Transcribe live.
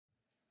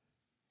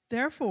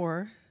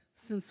Therefore,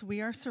 since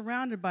we are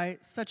surrounded by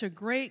such a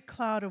great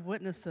cloud of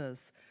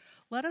witnesses,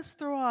 let us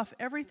throw off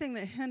everything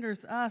that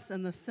hinders us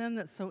and the sin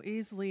that so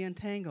easily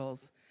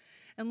entangles,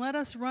 and let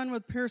us run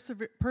with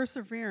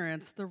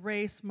perseverance the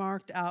race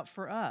marked out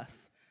for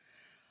us.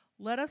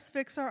 Let us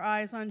fix our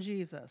eyes on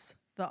Jesus,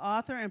 the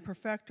author and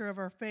perfecter of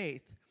our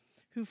faith,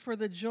 who for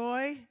the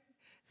joy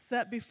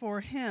set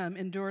before him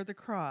endured the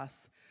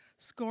cross,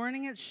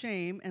 scorning its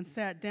shame, and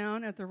sat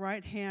down at the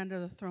right hand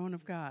of the throne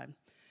of God.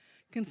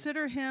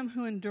 Consider him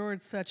who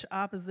endured such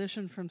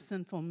opposition from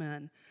sinful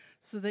men,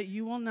 so that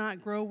you will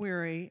not grow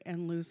weary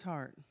and lose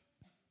heart.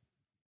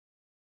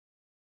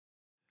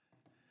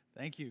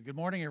 Thank you. Good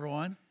morning,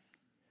 everyone.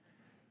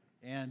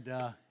 And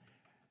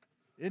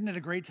isn't it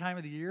a great time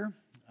of the year?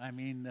 I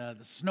mean, the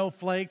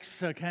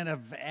snowflakes kind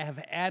of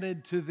have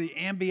added to the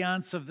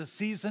ambiance of the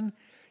season.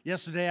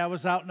 Yesterday I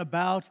was out and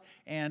about,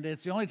 and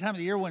it's the only time of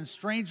the year when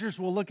strangers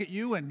will look at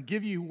you and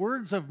give you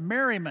words of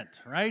merriment,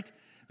 right?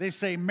 They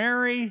say,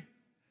 Merry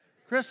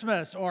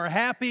Christmas or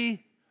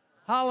Happy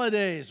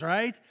Holidays,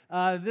 right?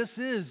 This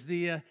is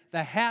the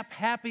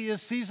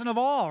happiest season of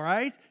all,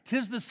 right?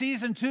 'Tis the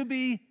season to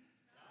be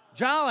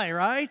jolly,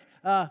 right?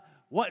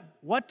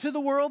 What to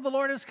the world the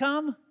Lord has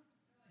come?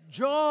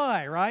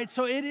 Joy, right?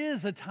 So it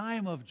is a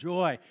time of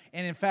joy.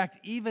 And in fact,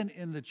 even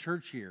in the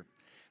church here,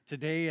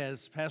 today,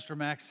 as Pastor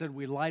Max said,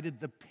 we lighted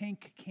the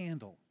pink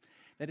candle,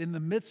 that in the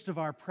midst of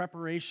our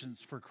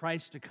preparations for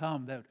Christ to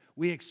come, that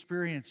we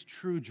experience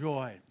true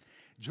joy.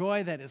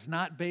 Joy that is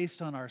not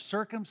based on our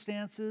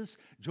circumstances,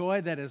 joy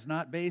that is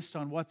not based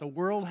on what the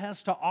world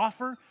has to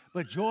offer,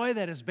 but joy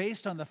that is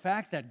based on the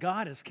fact that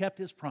God has kept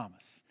His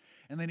promise.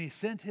 And then He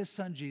sent His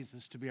Son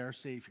Jesus to be our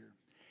Savior.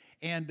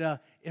 And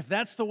if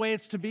that's the way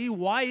it's to be,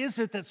 why is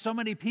it that so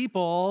many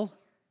people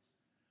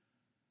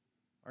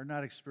are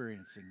not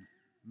experiencing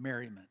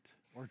merriment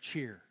or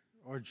cheer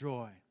or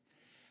joy?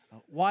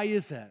 Why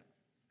is that?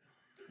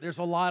 There's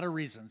a lot of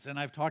reasons, and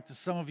I've talked to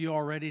some of you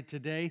already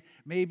today.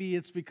 Maybe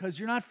it's because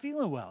you're not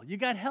feeling well. You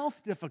got health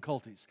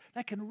difficulties.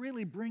 That can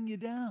really bring you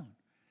down.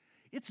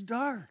 It's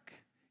dark.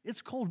 It's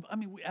cold. I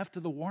mean, after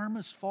the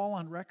warmest fall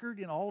on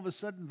record, all of a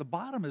sudden the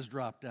bottom has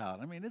dropped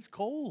out. I mean, it's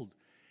cold.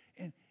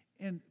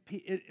 And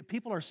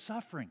people are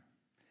suffering.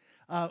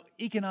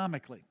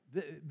 Economically,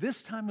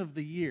 this time of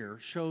the year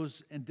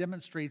shows and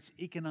demonstrates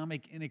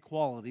economic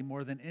inequality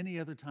more than any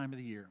other time of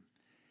the year,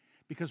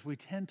 because we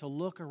tend to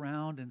look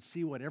around and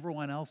see what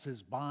everyone else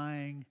is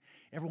buying,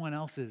 everyone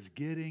else is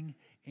getting,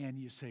 and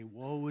you say,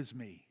 woe is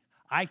me.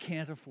 I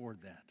can't afford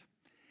that.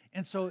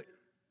 And so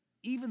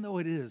even though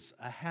it is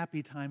a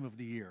happy time of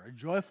the year, a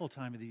joyful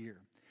time of the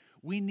year,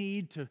 we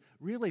need to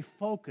really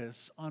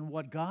focus on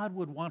what God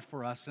would want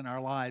for us in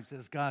our lives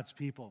as God's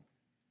people.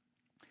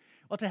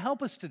 Well, to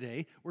help us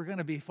today, we're going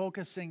to be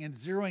focusing and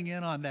zeroing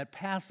in on that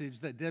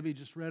passage that Debbie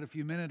just read a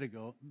few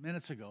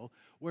minutes ago,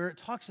 where it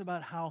talks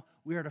about how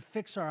we are to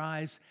fix our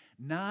eyes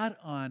not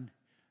on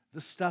the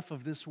stuff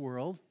of this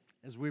world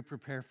as we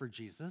prepare for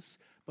Jesus,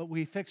 but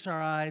we fix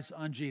our eyes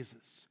on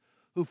Jesus,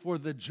 who for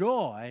the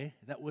joy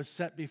that was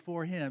set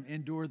before Him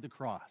endured the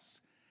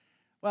cross.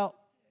 Well,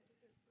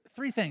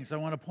 three things I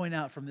want to point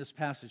out from this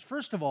passage.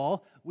 First of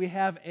all, we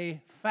have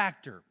a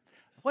factor.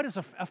 What is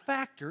a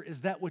factor? Is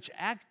that which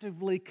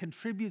actively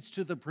contributes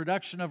to the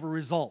production of a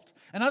result.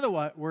 In other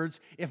words,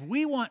 if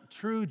we want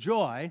true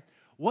joy,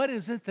 what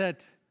is it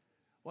that,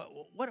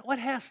 what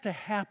has to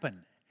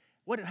happen?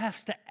 What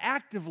has to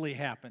actively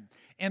happen?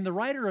 And the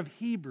writer of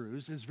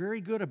Hebrews is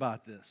very good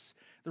about this.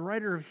 The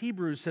writer of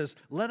Hebrews says,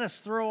 let us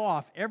throw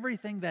off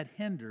everything that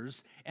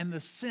hinders and the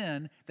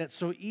sin that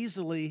so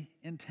easily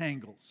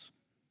entangles.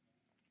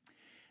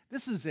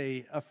 This is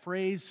a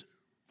phrase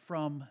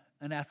from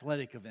an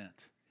athletic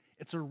event.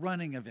 It's a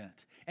running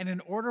event. And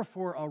in order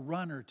for a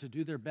runner to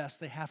do their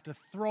best, they have to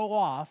throw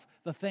off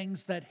the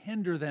things that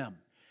hinder them.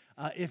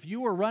 If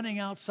you were running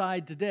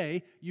outside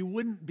today, you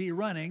wouldn't be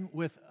running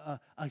with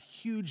a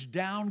huge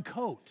down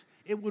coat.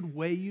 It would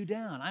weigh you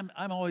down.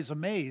 I'm always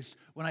amazed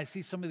when I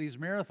see some of these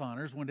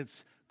marathoners, when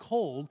it's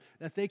cold,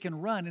 that they can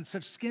run in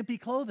such skimpy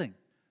clothing.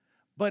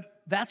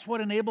 But that's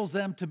what enables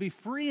them to be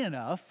free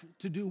enough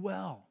to do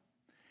well.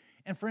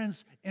 And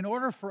friends, in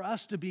order for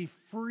us to be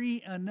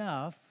free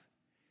enough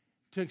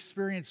to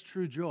experience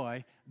true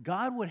joy,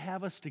 God would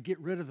have us to get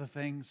rid of the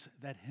things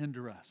that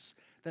hinder us,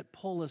 that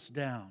pull us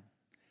down,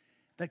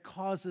 that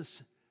cause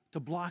us to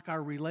block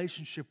our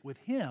relationship with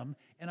Him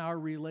and our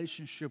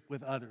relationship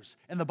with others.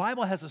 And the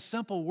Bible has a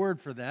simple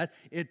word for that.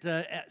 It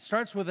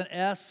starts with an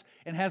S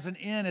and has an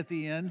N at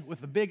the end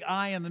with a big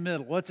I in the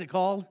middle. What's it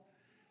called?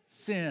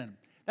 Sin.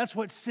 That's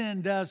what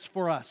sin does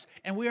for us.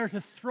 And we are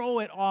to throw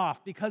it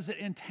off because it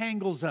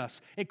entangles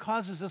us. It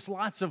causes us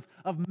lots of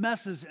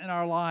messes in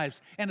our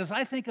lives. And as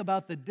I think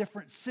about the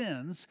different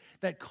sins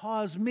that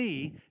cause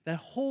me, that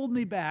hold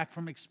me back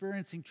from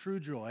experiencing true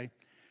joy,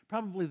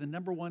 probably the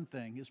number one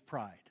thing is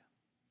pride.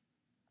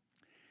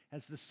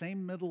 Has the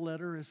same middle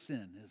letter as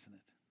sin, isn't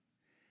it?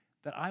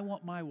 That I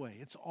want my way.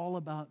 It's all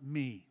about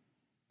me.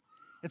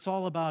 It's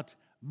all about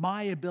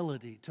my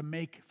ability to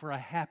make for a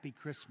happy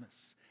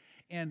Christmas.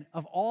 And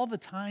of all the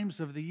times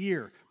of the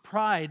year,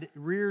 pride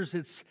rears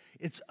its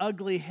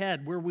ugly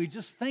head where we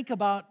just think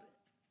about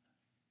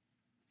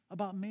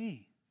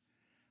me,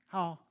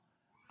 how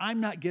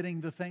I'm not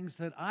getting the things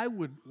that I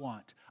would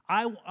want.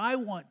 I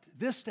want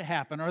this to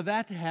happen or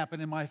that to happen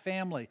in my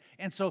family.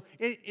 And so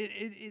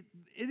it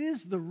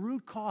is the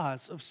root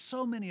cause of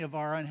so many of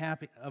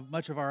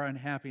much of our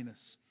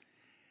unhappiness.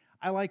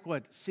 I like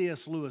what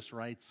C.S. Lewis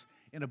writes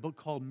in a book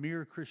called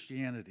Mere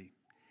Christianity.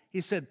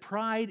 He said,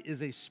 pride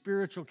is a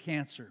spiritual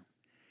cancer.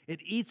 It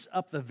eats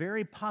up the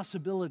very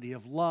possibility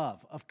of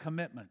love, of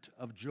commitment,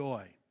 of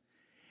joy.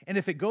 And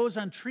if it goes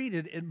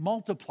untreated, it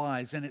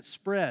multiplies and it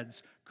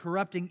spreads,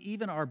 corrupting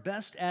even our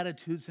best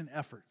attitudes and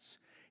efforts.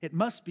 It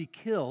must be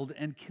killed,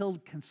 and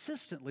killed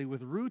consistently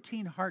with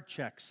routine heart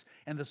checks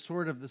and the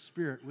sword of the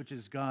Spirit, which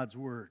is God's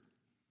Word.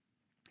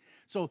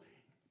 So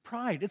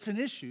pride, it's an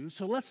issue,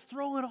 so let's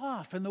throw it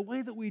off. And the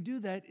way that we do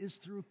that is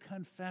through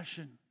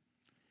confession.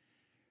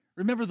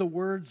 Remember the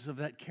words of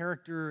that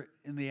character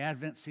in the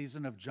Advent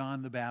season of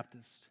John the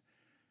Baptist.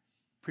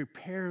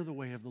 Prepare the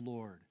way of the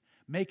Lord.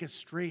 Make a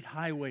straight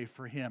highway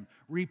for Him.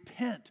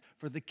 Repent,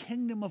 for the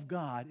kingdom of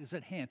God is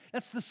at hand.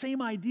 That's the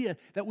same idea,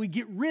 that we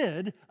get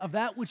rid of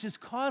that which is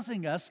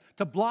causing us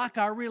to block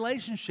our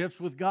relationships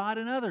with God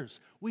and others.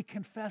 We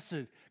confess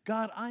it.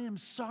 God, I am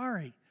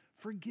sorry.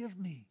 Forgive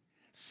me.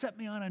 Set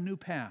me on a new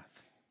path.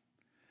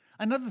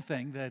 Another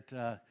thing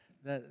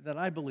that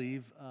I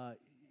believe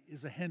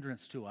is a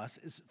hindrance to us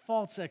is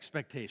false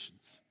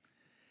expectations.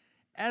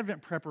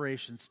 Advent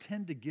preparations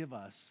tend to give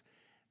us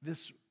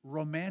this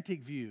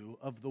romantic view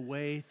of the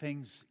way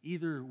things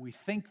either we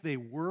think they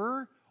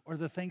were or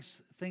the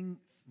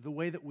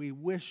way that we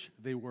wish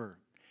they were.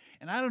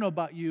 And I don't know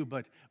about you,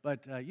 but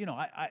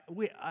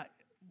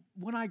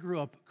when I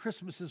grew up,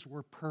 Christmases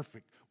were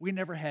perfect. We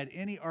never had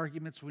any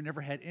arguments. We never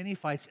had any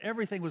fights.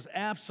 Everything was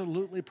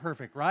absolutely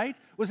perfect, right?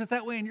 Was it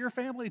that way in your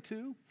family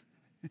too?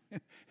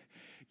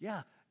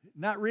 Yeah,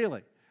 not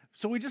really.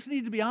 So we just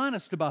need to be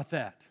honest about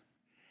that.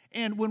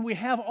 And when we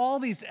have all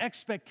these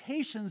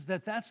expectations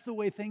that that's the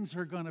way things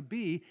are going to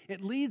be,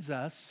 it leads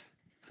us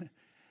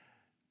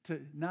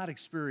to not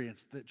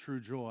experience that true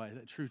joy,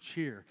 that true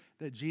cheer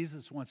that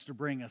Jesus wants to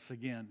bring us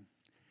again.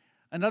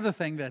 Another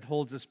thing that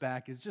holds us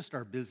back is just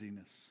our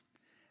busyness.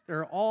 There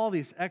are all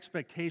these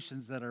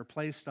expectations that are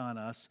placed on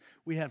us.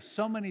 We have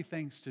so many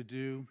things to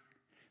do,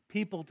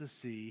 people to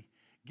see,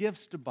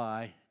 gifts to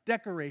buy,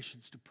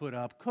 decorations to put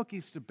up,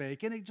 cookies to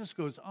bake, and it just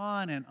goes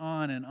on and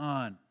on and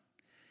on.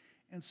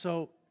 And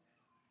so,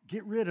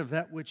 get rid of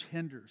that which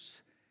hinders,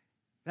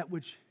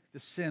 the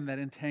sin that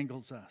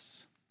entangles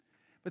us.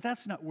 But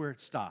that's not where it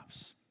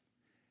stops.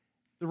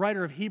 The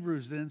writer of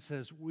Hebrews then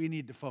says we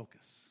need to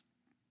focus.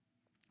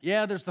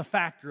 Yeah, there's the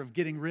factor of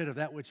getting rid of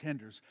that which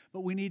hinders,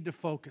 but we need to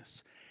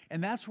focus.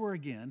 And that's where,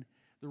 again,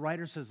 the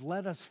writer says,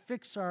 let us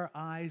fix our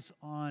eyes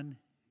on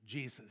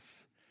Jesus,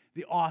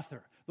 the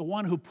author, the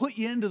one who put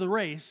you into the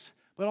race,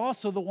 but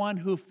also the one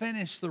who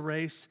finished the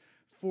race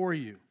for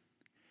you.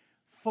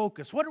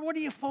 Focus. What are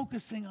you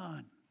focusing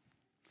on?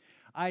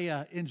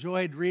 I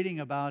enjoyed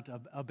reading about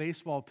a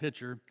baseball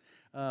pitcher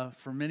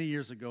from many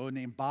years ago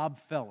named Bob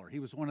Feller. He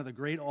was one of the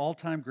great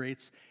all-time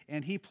greats,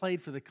 and he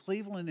played for the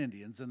Cleveland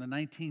Indians in the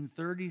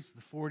 1930s,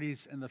 the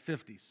 40s, and the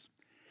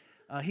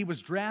 50s. He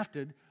was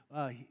drafted.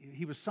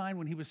 He was signed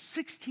when he was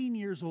 16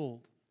 years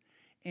old.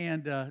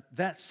 And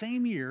that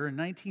same year, in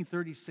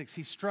 1936,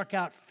 he struck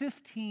out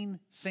 15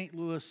 St.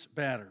 Louis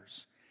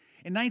batters.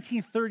 In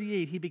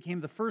 1938, he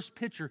became the first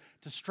pitcher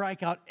to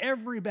strike out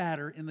every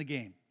batter in the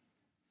game.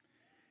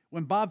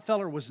 When Bob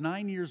Feller was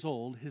 9 years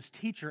old, his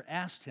teacher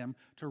asked him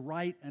to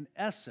write an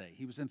essay.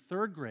 He was in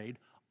third grade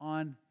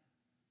on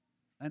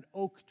an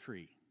oak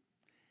tree.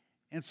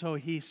 And so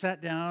he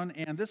sat down,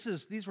 and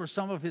these were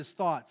some of his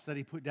thoughts that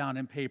he put down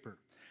in paper.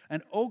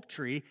 An oak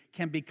tree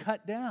can be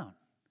cut down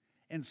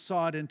and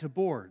sawed into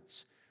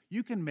boards.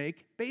 You can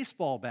make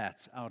baseball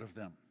bats out of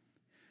them.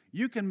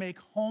 You can make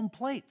home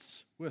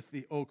plates with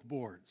the oak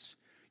boards.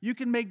 You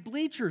can make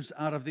bleachers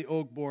out of the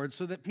oak boards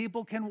so that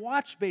people can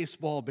watch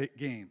baseball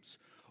games.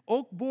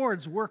 Oak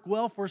boards work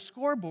well for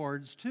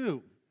scoreboards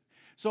too.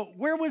 So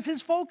where was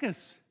his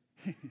focus?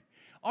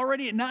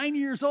 Already at 9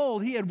 years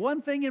old, he had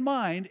one thing in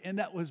mind, and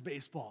that was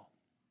baseball.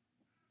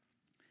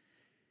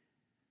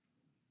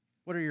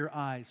 What are your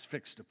eyes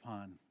fixed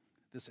upon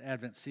this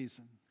Advent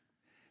season?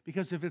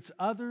 Because if it's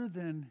other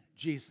than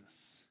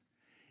Jesus,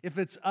 if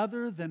it's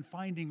other than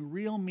finding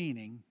real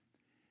meaning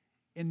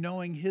in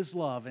knowing His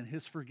love and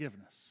His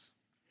forgiveness,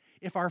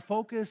 if our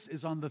focus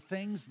is on the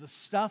things, the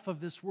stuff of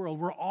this world,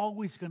 we're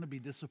always going to be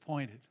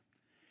disappointed.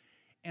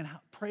 And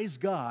praise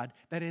God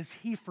that as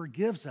He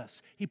forgives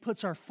us, He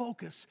puts our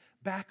focus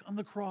back on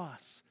the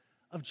cross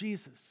of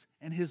Jesus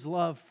and His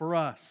love for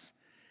us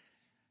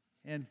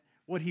and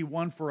what He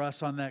won for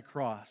us on that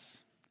cross.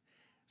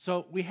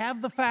 So we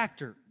have the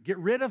factor, get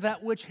rid of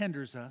that which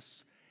hinders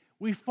us.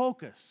 We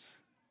focus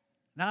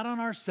not on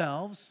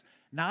ourselves,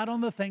 not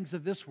on the things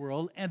of this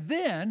world, and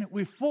then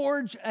we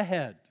forge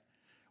ahead.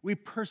 We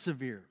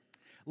persevere.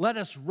 Let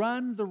us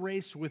run the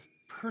race with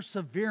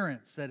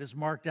perseverance that is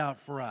marked out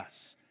for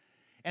us.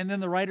 And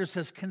then the writer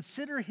says,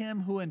 consider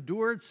him who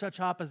endured such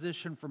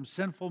opposition from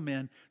sinful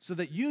men, so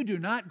that you do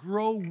not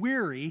grow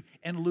weary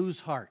and lose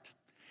heart.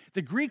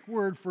 The Greek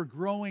word for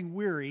growing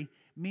weary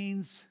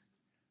means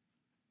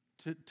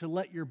to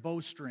let your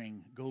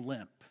bowstring go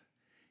limp.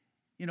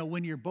 You know,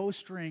 when your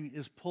bowstring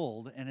is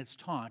pulled and it's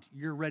taut,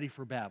 you're ready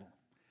for battle.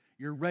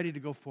 You're ready to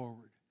go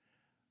forward.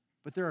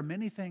 But there are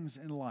many things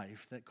in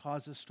life that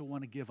cause us to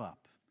want to give up.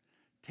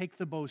 Take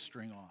the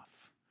bowstring off.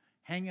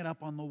 Hang it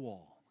up on the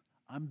wall.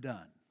 I'm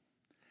done.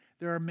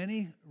 There are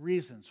many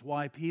reasons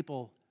why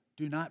people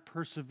do not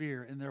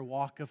persevere in their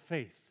walk of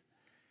faith.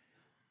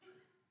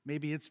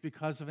 Maybe it's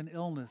because of an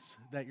illness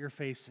that you're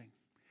facing.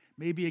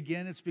 Maybe,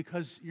 again, it's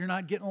because you're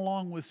not getting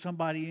along with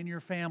somebody in your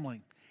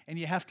family, and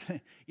you have to,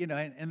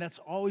 and that's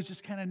always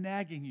just kind of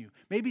nagging you.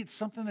 Maybe it's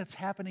something that's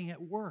happening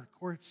at work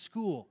or at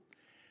school.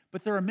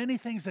 But there are many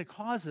things that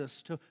cause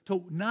us to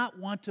not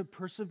want to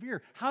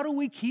persevere. How do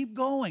we keep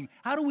going?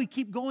 How do we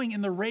keep going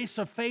in the race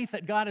of faith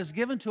that God has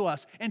given to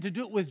us, and to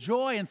do it with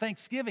joy and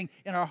thanksgiving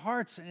in our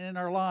hearts and in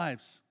our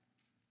lives?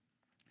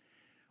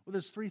 Well,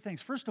 there's three things.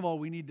 First of all,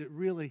 we need to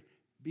really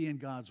be in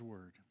God's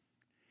Word.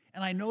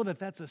 And I know that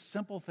that's a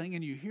simple thing,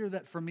 and you hear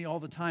that from me all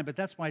the time, but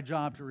that's my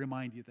job to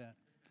remind you that.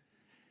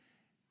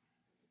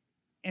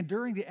 And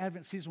during the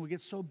Advent season, we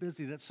get so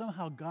busy that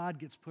somehow God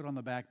gets put on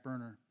the back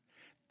burner.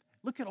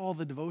 Look at all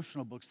the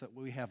devotional books that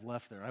we have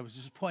left there. I was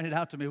just pointed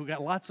out to me, we've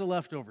got lots of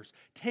leftovers.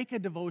 Take a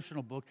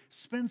devotional book,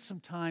 spend some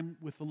time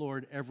with the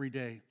Lord every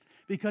day,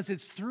 because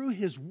it's through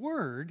His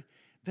Word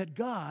that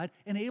God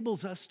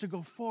enables us to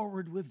go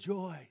forward with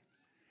joy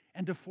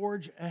and to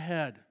forge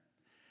ahead.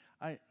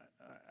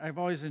 I've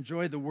always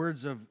enjoyed the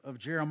words of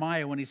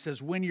Jeremiah when he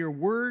says, when your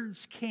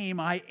words came,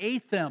 I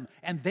ate them,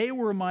 and they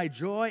were my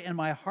joy and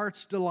my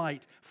heart's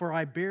delight, for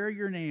I bear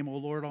your name, O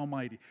Lord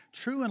Almighty.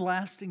 True and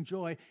lasting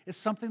joy is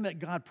something that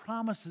God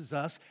promises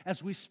us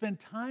as we spend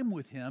time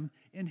with Him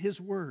in His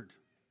Word.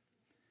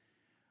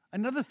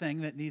 Another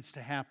thing that needs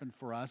to happen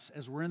for us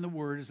as we're in the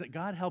Word is that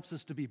God helps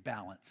us to be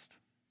balanced.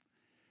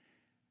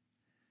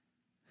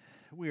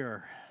 We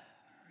are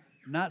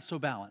not so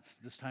balanced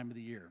this time of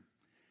the year.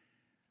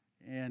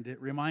 And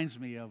it reminds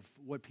me of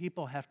what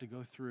people have to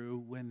go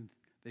through when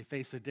they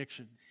face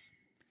addictions.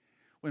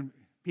 When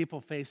people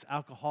face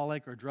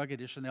alcoholic or drug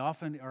addiction, they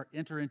often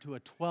enter into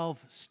a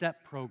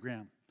 12-step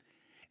program.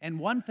 And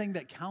one thing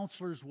that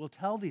counselors will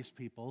tell these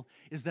people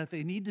is that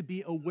they need to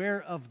be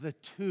aware of the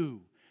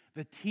two,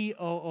 the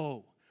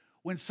TOO.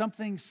 When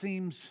something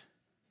seems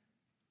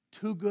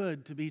too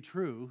good to be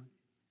true,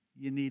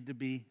 you need to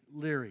be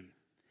leery.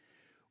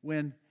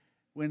 When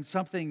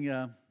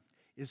something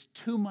is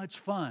too much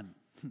fun,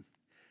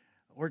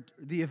 or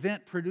the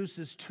event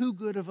produces too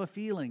good of a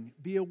feeling,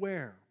 be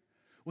aware.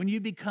 When you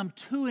become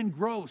too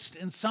engrossed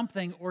in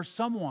something or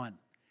someone,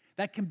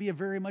 that can be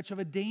very much of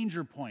a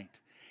danger point.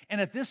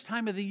 And at this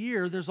time of the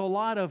year, there's a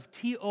lot of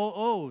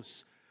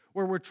TOOs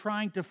where we're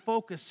trying to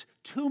focus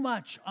too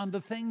much on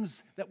the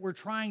things that we're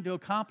trying to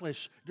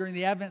accomplish during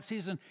the Advent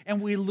season,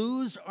 and we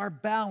lose our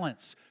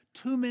balance.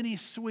 Too many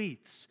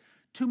sweets,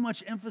 too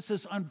much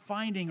emphasis on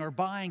finding or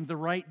buying the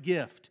right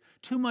gift,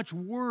 too much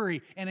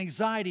worry and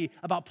anxiety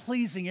about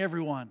pleasing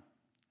everyone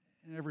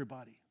and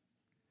everybody.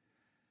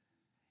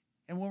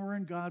 And when we're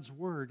in God's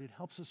Word, it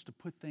helps us to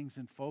put things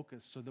in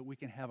focus so that we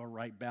can have a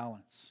right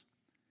balance.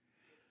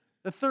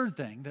 The third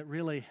thing that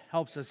really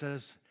helps us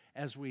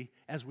as we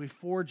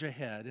forge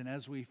ahead and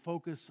as we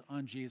focus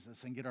on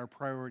Jesus and get our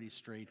priorities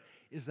straight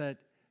is that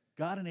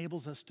God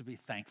enables us to be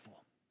thankful.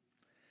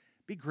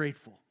 Be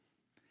grateful.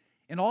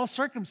 In all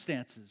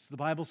circumstances, the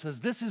Bible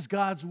says this is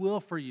God's will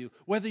for you,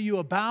 whether you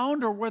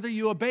abound or whether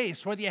you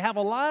abase, whether you have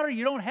a lot or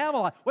you don't have a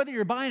lot, whether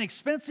you're buying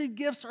expensive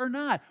gifts or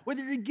not,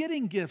 whether you're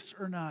getting gifts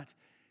or not,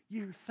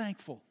 you're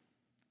thankful.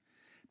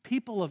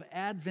 People of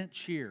Advent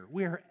cheer.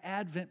 We are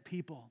Advent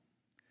people,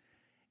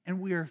 and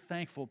we are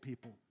thankful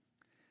people.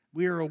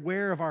 We are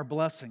aware of our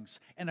blessings,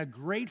 and a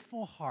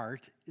grateful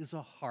heart is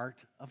a heart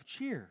of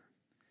cheer.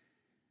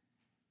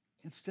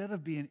 Instead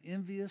of being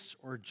envious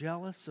or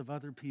jealous of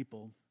other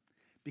people,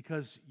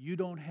 because you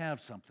don't have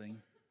something,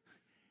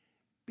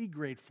 be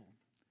grateful.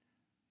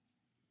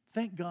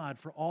 Thank God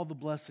for all the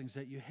blessings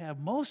that you have.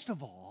 Most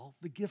of all,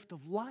 the gift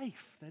of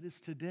life that is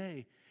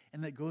today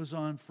and that goes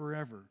on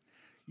forever.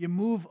 You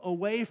move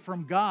away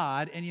from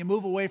God and you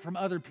move away from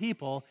other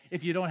people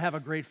if you don't have a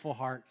grateful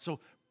heart. So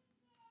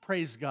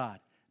praise God.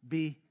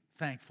 Be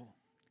thankful.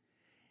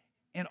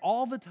 And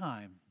all the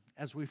time,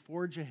 as we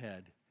forge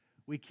ahead,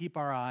 we keep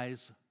our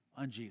eyes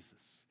on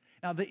Jesus.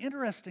 Now, the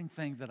interesting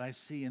thing that I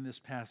see in this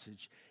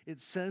passage, it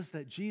says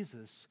that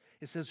Jesus,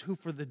 who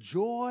for the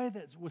joy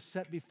that was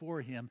set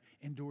before him,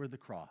 endured the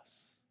cross.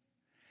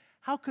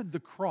 How could the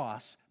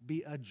cross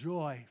be a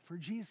joy for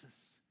Jesus?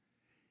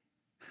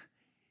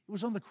 It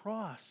was on the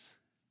cross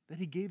that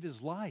he gave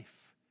his life.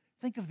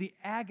 Think of the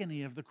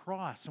agony of the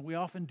cross, and we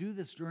often do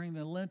this during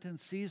the Lenten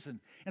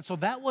season. And so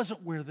that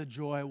wasn't where the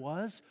joy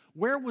was.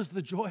 Where was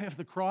the joy of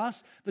the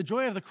cross? The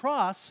joy of the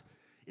cross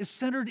is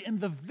centered in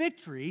the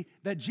victory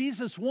that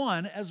Jesus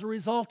won as a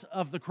result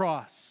of the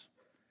cross.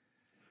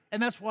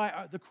 And that's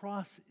why the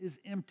cross is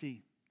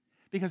empty.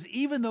 Because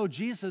even though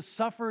Jesus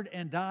suffered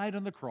and died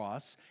on the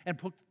cross and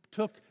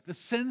took the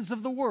sins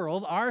of the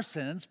world, our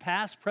sins,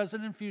 past,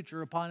 present, and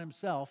future, upon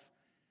himself,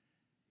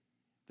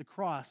 the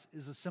cross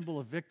is a symbol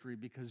of victory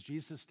because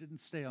Jesus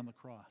didn't stay on the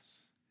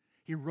cross.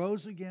 He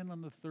rose again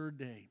on the third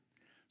day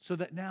so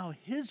that now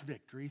his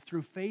victory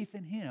through faith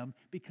in him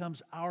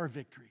becomes our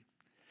victory.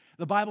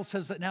 The Bible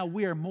says that now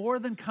we are more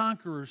than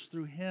conquerors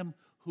through him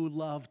who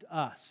loved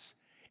us.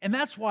 And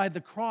that's why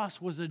the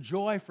cross was a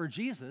joy for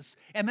Jesus,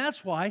 and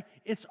that's why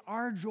it's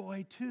our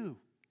joy too.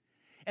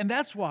 And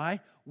that's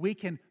why we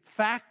can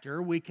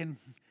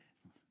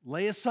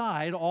lay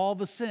aside all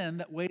the sin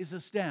that weighs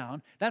us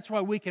down. That's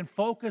why we can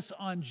focus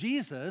on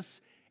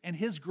Jesus and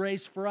his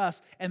grace for us.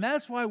 And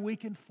that's why we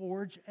can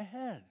forge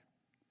ahead,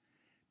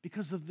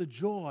 because of the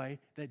joy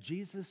that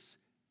Jesus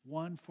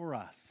won for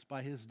us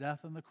by his death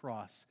on the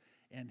cross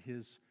and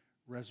his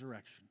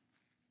resurrection.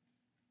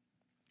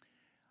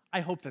 I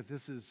hope that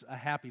this is a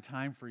happy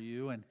time for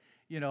you. And,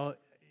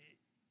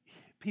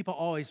 people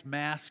always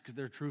mask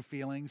their true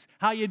feelings.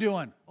 How you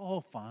doing? Oh,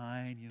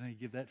 fine. You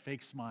give that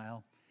fake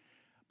smile.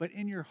 But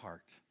in your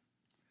heart,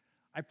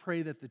 I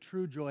pray that the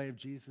true joy of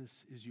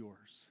Jesus is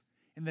yours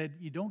and that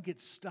you don't get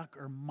stuck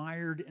or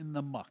mired in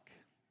the muck.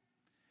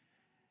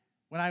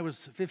 When I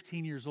was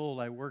 15 years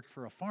old, I worked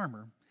for a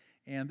farmer,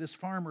 and this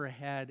farmer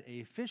had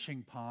a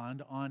fishing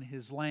pond on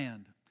his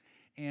land.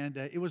 And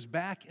it was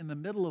back in the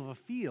middle of a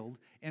field,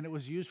 and it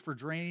was used for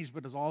drainage,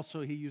 but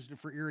he used it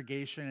for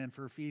irrigation and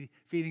for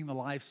feeding the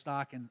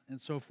livestock and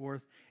so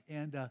forth.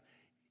 And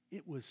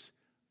it was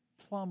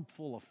plumb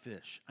full of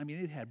fish. I mean,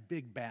 it had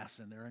big bass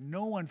in there, and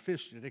no one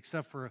fished it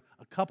except for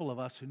a couple of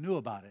us who knew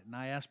about it. And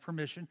I asked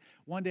permission.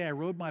 One day I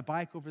rode my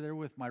bike over there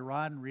with my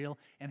rod and reel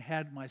and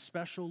had my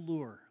special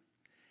lure.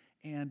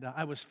 And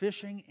I was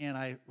fishing, and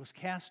I was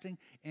casting,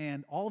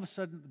 and all of a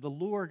sudden, the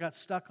lure got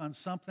stuck on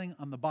something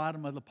on the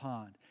bottom of the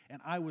pond. And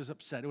I was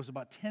upset. It was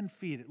about 10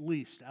 feet at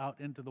least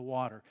out into the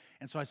water.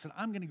 And so I said,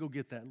 I'm going to go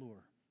get that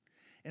lure.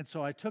 And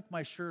so I took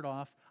my shirt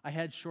off. I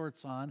had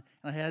shorts on,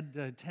 and I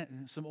had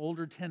some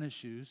older tennis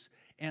shoes.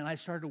 And I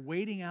started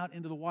wading out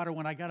into the water.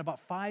 When I got about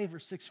 5 or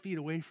 6 feet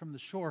away from the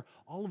shore,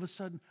 all of a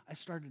sudden, I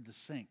started to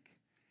sink.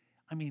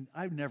 I mean,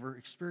 I've never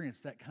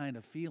experienced that kind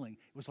of feeling.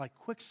 It was like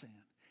quicksand.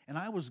 And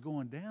I was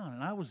going down,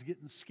 and I was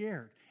getting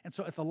scared. And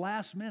so at the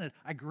last minute,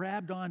 I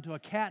grabbed onto a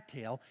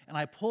cattail, and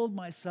I pulled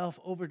myself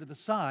over to the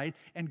side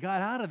and got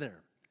out of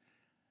there.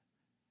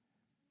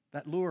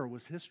 That lure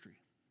was history,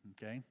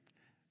 okay?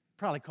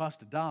 Probably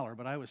cost $1,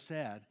 but I was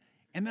sad.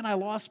 And then I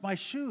lost my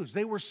shoes.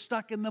 They were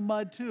stuck in the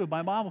mud, too.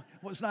 My mom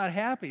was not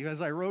happy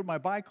as I rode my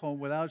bike home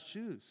without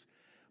shoes.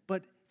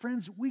 But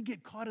friends, we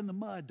get caught in the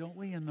mud, don't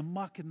we? In the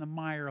muck and the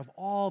mire of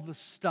all the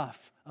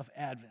stuff of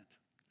Advent.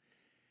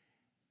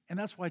 And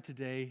that's why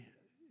today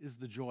is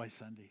the Joy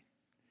Sunday.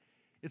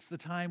 It's the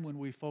time when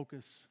we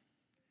focus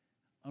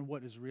on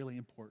what is really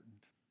important.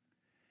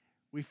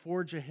 We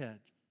forge ahead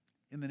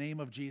in the name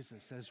of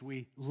Jesus as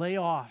we lay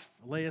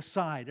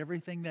aside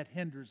everything that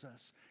hinders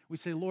us. We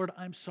say, Lord,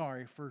 I'm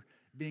sorry for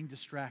being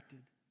distracted.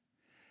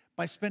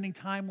 By spending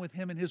time with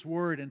him in his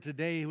word and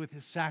today with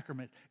his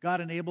sacrament,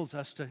 God enables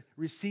us to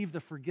receive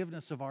the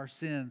forgiveness of our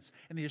sins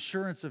and the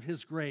assurance of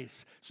his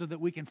grace so that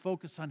we can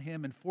focus on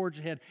him and forge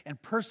ahead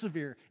and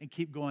persevere and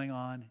keep going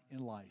on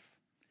in life.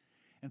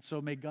 And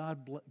so may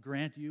God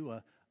grant you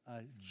a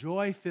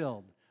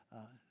joy-filled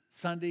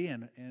Sunday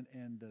and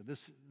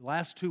this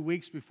last 2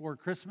 weeks before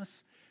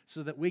Christmas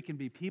so that we can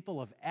be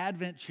people of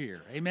Advent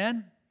cheer.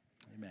 Amen?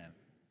 Amen.